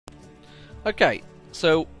Okay,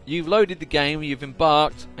 so you've loaded the game, you've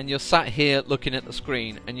embarked, and you're sat here looking at the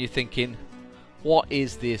screen and you're thinking, what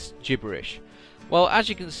is this gibberish? Well, as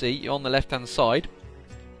you can see, on the left hand side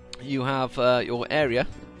you have your area,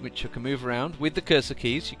 which you can move around with the cursor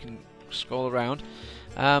keys. You can scroll around.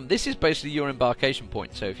 This is basically your embarkation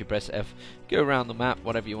point, so if you press F, go around the map,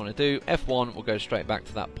 whatever you want to do. F1 will go straight back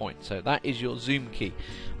to that point, so that is your zoom key.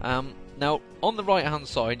 Now on the right hand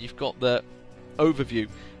side you've got the overview.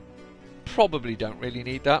 Probably don't really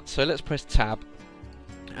need that, so let's press tab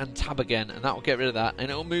and tab again, and that will get rid of that, and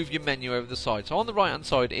it will move your menu over the side. So on the right hand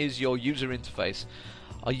side is your user interface.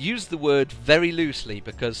 I use the word very loosely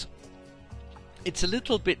because it's a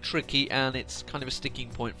little bit tricky and it's kind of a sticking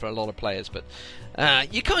point for a lot of players, but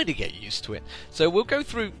you kind of get used to it. So we'll go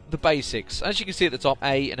through the basics. As you can see at the top,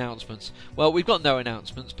 A, announcements. Well, we've got no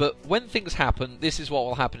announcements, but when things happen, this is what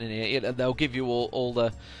will happen in here. They'll give you all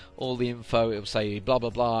the info. It'll say blah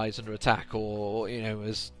blah blah is under attack, or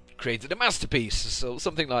has created a masterpiece, or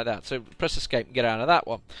something like that. So press escape and get out of that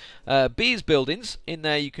one. B is buildings. In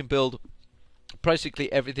there you can build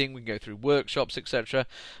basically everything. We can go through workshops, etc.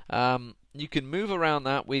 You can move around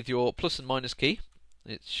that with your plus and minus key,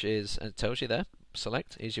 which is, it tells you there,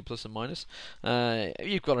 select is your plus and minus.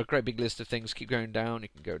 You've got a great big list of things. Keep going down, you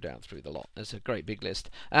can go down through the lot. There's a great big list,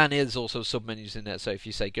 and there's also submenus in there. So if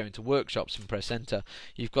you say go into workshops and press enter,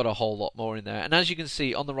 you've got a whole lot more in there. And as you can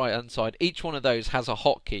see on the right hand side, each one of those has a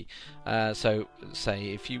hotkey. So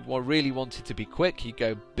say if you really wanted to be quick, you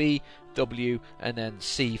go B, W, and then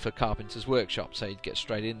C for Carpenter's Workshop, so you'd get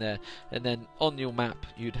straight in there. And then on your map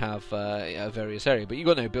you'd have a various area, but you've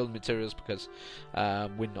got no building materials because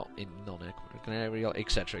we're not in non-American area,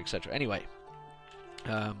 etc, etc. Anyway,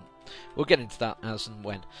 we'll get into that as and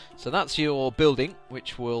when. So that's your building,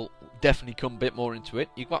 which will definitely come a bit more into it.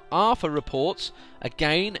 You've got R for reports.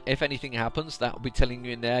 Again, if anything happens, that will be telling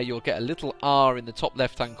you in there. You'll get a little R in the top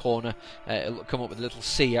left hand corner. It'll come up with a little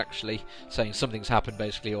C actually saying something's happened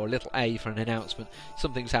basically, or a little A for an announcement.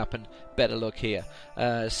 Something's happened, better look here.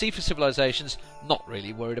 C for civilizations. Not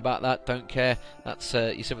really worried about that, don't care. That's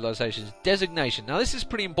your civilizations. Designation. Now this is a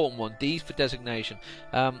pretty important one. D for designation.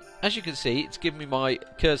 As you can see, it's giving me my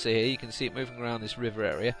cursor here. You can see it moving around this river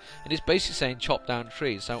area, and it's basically saying chop down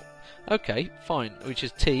trees. So okay, fine, which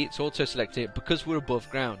is T. It's auto selected because we're above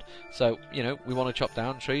ground, so we want to chop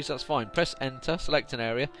down trees. That's fine. Press enter, select an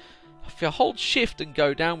area. If you hold shift and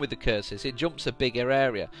go down with the cursors, it jumps a bigger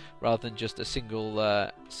area rather than just a single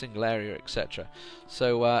area, etc.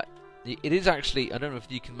 So it is actually, I don't know if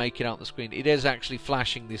you can make it out on the screen, it is actually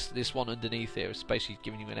flashing this one underneath here. It's basically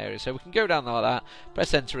giving you an area. So we can go down like that,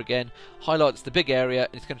 press enter again, highlights the big area,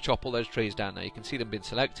 and it's going to chop all those trees down. Now you can see them being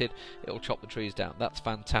selected, it'll chop the trees down. That's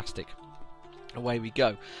fantastic. Away we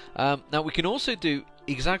go. Now we can also do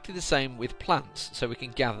exactly the same with plants. So we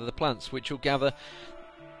can gather the plants, which will gather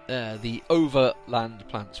the overland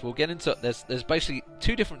plants. We'll get into, there's basically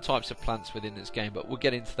two different types of plants within this game, but we'll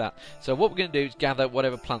get into that. So what we're going to do is gather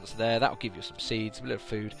whatever plants are there. That will give you some seeds, a bit of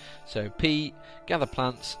food. So P, gather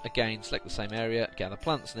plants, again select the same area, gather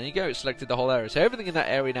plants, and there you go, it's selected the whole area. So everything in that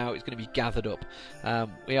area now is going to be gathered up.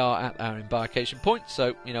 We are at our embarkation point,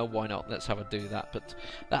 so why not, let's have a do that. But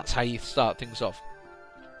that's how you start things off.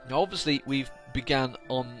 Now obviously we've began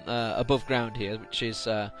on above ground here, which is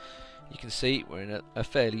you can see we're in a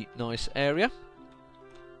fairly nice area,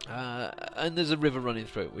 and there's a river running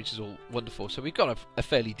through it, which is all wonderful. So we've got a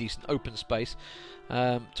fairly decent open space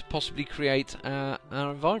to possibly create our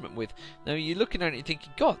environment with. Now you're looking at it and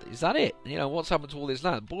thinking, God, is that it? What's happened to all this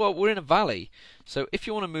land? Well, we're in a valley, so if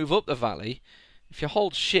you want to move up the valley, if you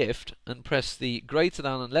hold shift and press the greater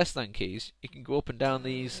than and less than keys, you can go up and down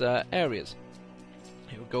these areas.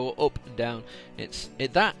 It will go up and down.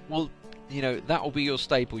 That will be your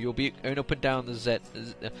staple. You'll be going up and down the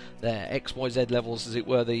X, Y, Z levels, as it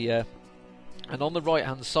were. And on the right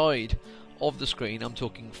hand side of the screen, I'm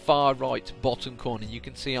talking far right bottom corner, you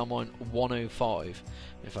can see I'm on 105.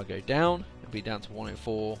 If I go down, it'll be down to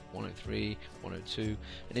 104, 103, 102.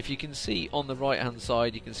 And if you can see on the right hand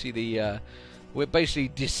side, you can see we're basically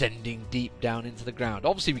descending deep down into the ground.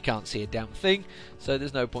 Obviously we can't see a damn thing, so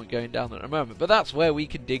there's no point going down there at the moment, but that's where we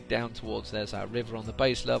can dig down towards. There's our river on the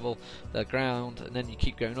base level, the ground, and then you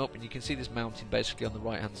keep going up and you can see this mountain basically on the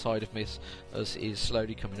right hand side of me as it is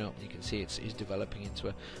slowly coming up, and you can see it's developing into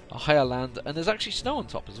a higher land, and there's actually snow on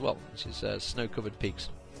top as well, which is snow covered peaks.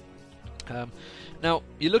 Now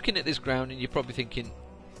you're looking at this ground and you're probably thinking,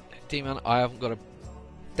 Deamn, I haven't got a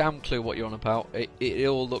damn clue what you're on about. It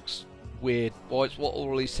all looks weird. What are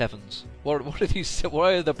all these sevens? What are these?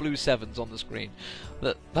 Why are the blue sevens on the screen?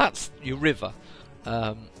 That's your river.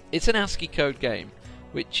 It's an ASCII code game.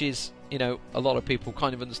 which is, you know, a lot of people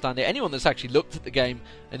kind of understand it. Anyone that's actually looked at the game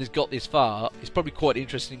and has got this far is probably quite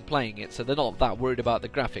interested in playing it, so they're not that worried about the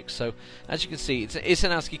graphics. So as you can see, it's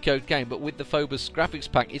an ASCII code game, but with the Phobos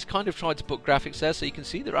graphics pack, it's kind of tried to put graphics there, so you can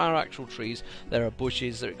see there are actual trees, there are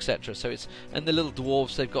bushes, etc. So it's, and the little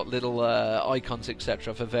dwarves, they've got little icons,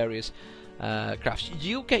 etc. for various crafts.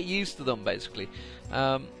 You'll get used to them basically.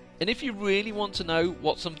 And if you really want to know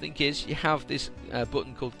what something is, you have this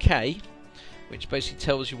button called K, which basically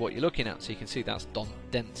tells you what you're looking at. So you can see that's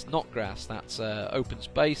dense knot grass, that's open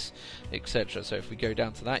space, etc. So if we go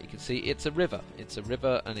down to that, you can see it's a river. It's a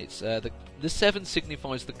river, and it's the 7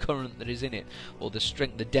 signifies the current that is in it, or the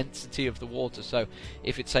strength, the density of the water. So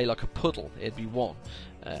if it's, say, like a puddle, it'd be 1.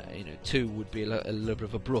 You know, 2 would be a little bit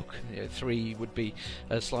of a brook. You know, 3 would be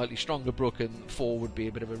a slightly stronger brook, and 4 would be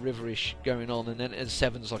a bit of a riverish going on, and then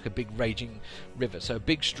 7's like a big raging river. So a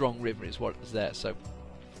big strong river is what is there. So.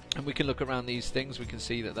 And we can look around these things. We can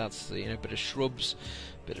see that that's, you know, a bit of shrubs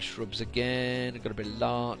again. We've got a bit of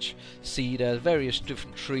larch, cedar, various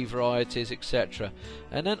different tree varieties, etc.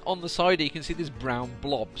 And then on the side here, you can see these brown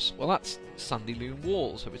blobs. Well, that's sandy loam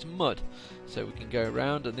walls, so it's mud. So we can go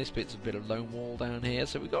around, and this bit's a bit of loam wall down here.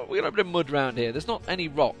 So we got a bit of mud around here. There's not any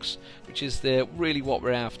rocks, which is really what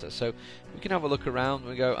we're after. So we can have a look around and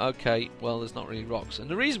we go, okay, well, there's not really rocks. And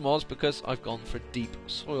the reason was because I've gone for a deep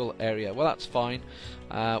soil area. Well, that's fine.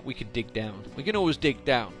 We can dig down. We can always dig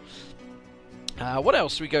down. What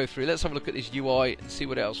else do we go through? Let's have a look at this UI and see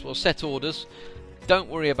what else. Well, set orders. Don't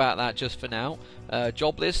worry about that just for now.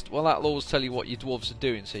 Job list, well, that'll always tell you what your dwarves are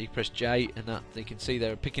doing. So you press J, and that you can see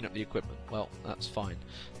they're picking up the equipment. Well, that's fine.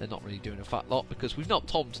 They're not really doing a fat lot because we've not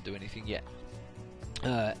told them to do anything yet.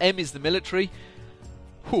 M is the military.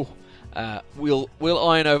 Whew. We'll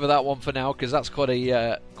iron over that one for now, because that's quite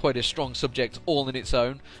a strong subject all in its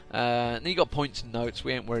own. And then you got points and notes.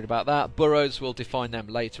 We ain't worried about that. Burrows, we'll define them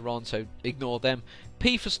later on, so ignore them.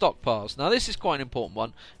 P for stockpiles. Now this is quite an important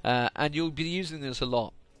one, and you'll be using this a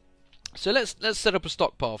lot. So let's set up a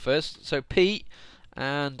stockpile first. So P,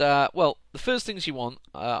 and well, the first things you want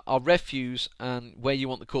are refuse and where you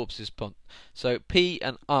want the corpses put. So P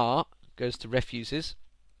and R goes to refuses.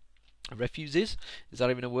 Refuses, is that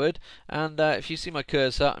even a word? And if you see my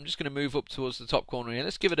cursor, I'm just going to move up towards the top corner here.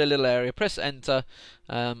 Let's give it a little area, press enter,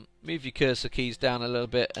 move your cursor keys down a little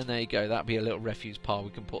bit, and there you go. That'll be a little refuse pile we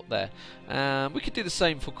can put there. We could do the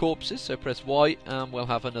same for corpses, so press Y and we'll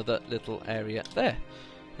have another little area there.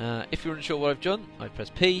 If you're unsure what I've done, I press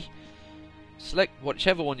P, select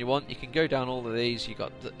whichever one you want. You can go down all of these. You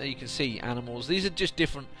can see animals. These are just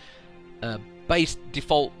different base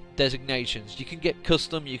default designations. You can get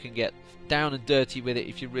custom, you can get down and dirty with it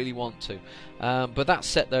if you really want to, but that's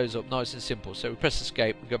set those up nice and simple. So we press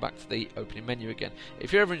escape and go back to the opening menu again.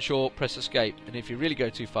 If you're ever unsure, press escape, and if you really go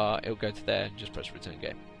too far, it'll go to there and just press return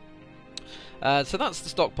game. So that's the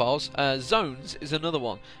stockpiles. Zones is another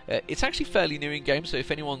one. It's actually fairly new in game, so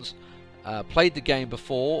if anyone's played the game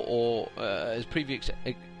before or has previously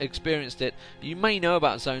experienced it, you may know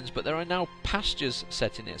about zones, but there are now pastures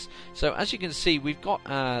set in this. So as you can see, we've got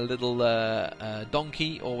a little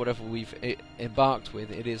donkey, or whatever we've embarked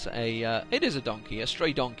with. It is a donkey, a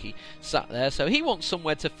stray donkey sat there, so he wants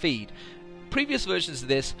somewhere to feed. Previous versions of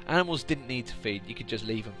this, animals didn't need to feed, you could just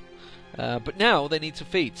leave them, but now they need to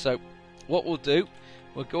feed. So what we'll do,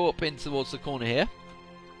 we'll go up in towards the corner here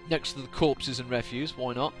next to the corpses and refuse,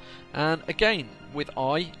 why not? And again, with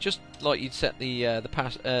I, just like you'd set the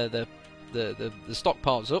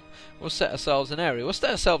stockpiles up, we'll set ourselves an area. We'll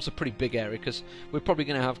set ourselves a pretty big area because we're probably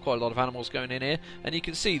going to have quite a lot of animals going in here. And you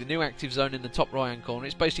can see the new active zone in the top right hand corner.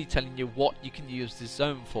 It's basically telling you what you can use this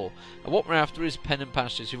zone for. And what we're after is pen and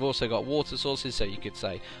pastures. You've also got water sources, so you could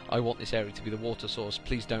say, I want this area to be the water source.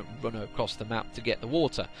 Please don't run across the map to get the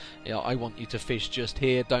water. You know, I want you to fish just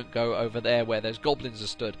here. Don't go over there where those goblins are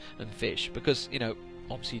stood and fish, because, you know,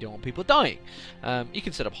 obviously you don't want people dying. You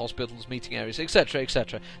can set up hospitals, meeting areas, etc,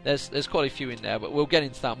 etc. There's quite a few in there, but we'll get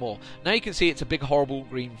into that more. Now you can see it's a big horrible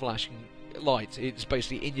green flashing light. It's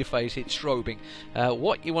basically in your face, it's strobing.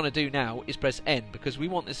 What you want to do now is press N, because we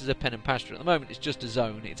want this as a pen and pasture. At the moment it's just a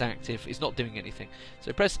zone, it's active, it's not doing anything.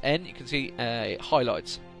 So press N, you can see it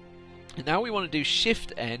highlights. And now we want to do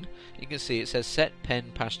Shift N, you can see it says set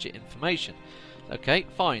pen pasture information. Okay,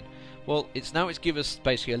 fine. Well, it's give us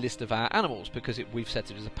basically a list of our animals, because we've set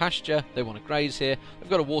it as a pasture. They want to graze here. We've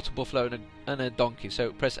got a water buffalo and a donkey.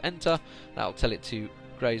 So press enter. That'll tell it to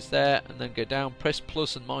graze there, and then go down. Press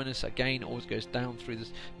plus and minus again. Always goes down through the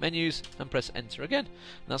menus, and press enter again.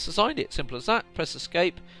 And that's assigned it. Simple as that. Press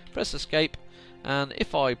escape. Press escape. And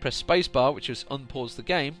if I press spacebar, which is unpause the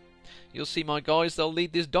game, you'll see my guys. They'll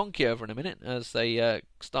lead this donkey over in a minute as they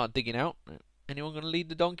start digging out. Anyone going to lead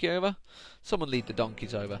the donkey over? Someone lead the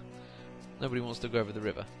donkeys over. Nobody wants to go over the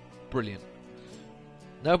river. Brilliant.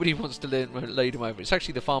 Nobody wants to lead them over. It's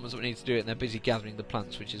actually the farmers that need to do it, and they're busy gathering the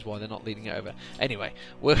plants, which is why they're not leading it over. Anyway,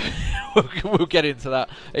 we'll get into that.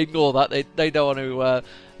 Ignore that. They don't want to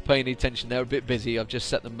pay any attention. They're a bit busy. I've just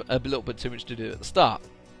set them a little bit too much to do at the start.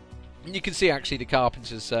 And you can see actually the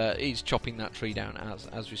carpenter's he's chopping that tree down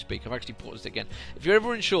as we speak. I've actually paused it again. If you're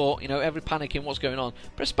ever unsure, ever panicking what's going on,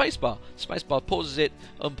 press spacebar. Spacebar pauses it,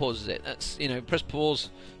 unpauses it. That's press pause,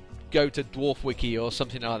 go to Dwarf Wiki or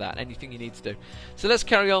something like that. Anything you need to do. So let's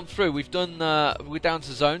carry on through. We're down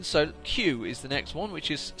to zones. So Q is the next one, which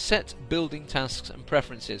is set building tasks and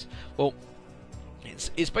preferences. Well,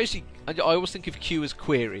 it's basically, I always think of Q as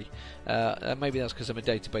query. Maybe that's because I'm a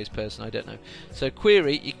database person, I don't know. So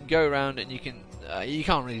query, you can go around and you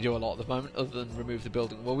can't really do a lot at the moment other than remove the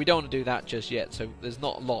building. Well, we don't want to do that just yet, so there's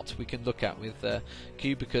not a lot we can look at with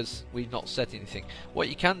Q because we've not set anything. What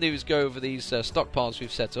you can do is go over these stockpiles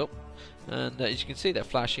we've set up, and as you can see they're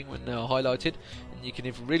flashing when they're highlighted, and you can,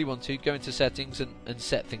 if you really want to, go into settings and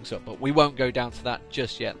set things up, but we won't go down to that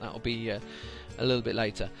just yet. That'll be a little bit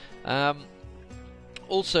later.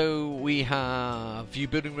 Also, we have view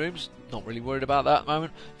building rooms, not really worried about that at the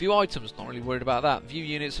moment. View items, not really worried about that. View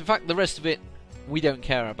units, in fact the rest of it we don't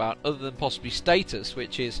care about, other than possibly status,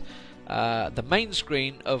 which is the main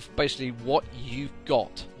screen of basically what you've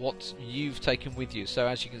got, what you've taken with you. So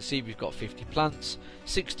as you can see, we've got 50 plants,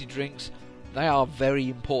 60 drinks. They are very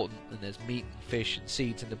important, and there's meat and fish and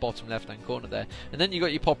seeds in the bottom left hand corner there. And then you've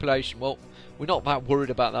got your population. Well, we're not that worried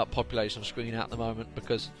about that population screen at the moment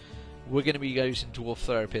because we're going to be using Dwarf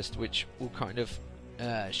Therapist, which will kind of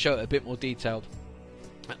show it a bit more detailed.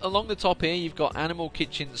 Along the top here you've got animal,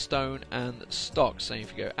 kitchen, stone and stock. So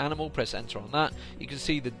if you go animal, press enter on that, you can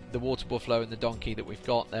see the water buffalo and the donkey that we've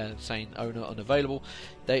got there saying owner unavailable.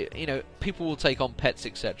 People will take on pets,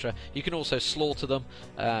 etc. You can also slaughter them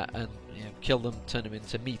and kill them, turn them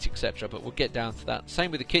into meat, etc. But we'll get down to that.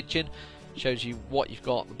 Same with the kitchen. Shows you what you've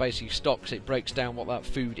got, the basic stocks. It breaks down what that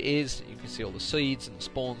food is. You can see all the seeds and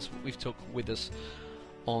spawns we've took with us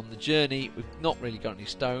on the journey. We've not really got any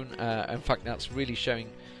stone. In fact, that's really showing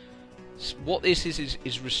what this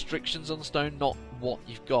is restrictions on stone, not what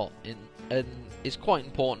you've got. And it's quite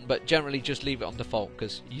important, but generally just leave it on default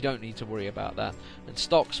because you don't need to worry about that. And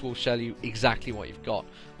stocks will show you exactly what you've got.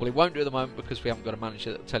 Well, it won't do at the moment because we haven't got a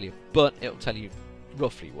manager that will tell you, but it'll tell you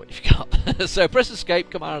roughly what you've got. So press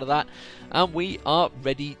escape, come out of that, and we are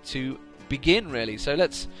ready to begin really. So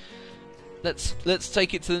let's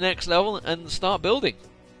take it to the next level and start building.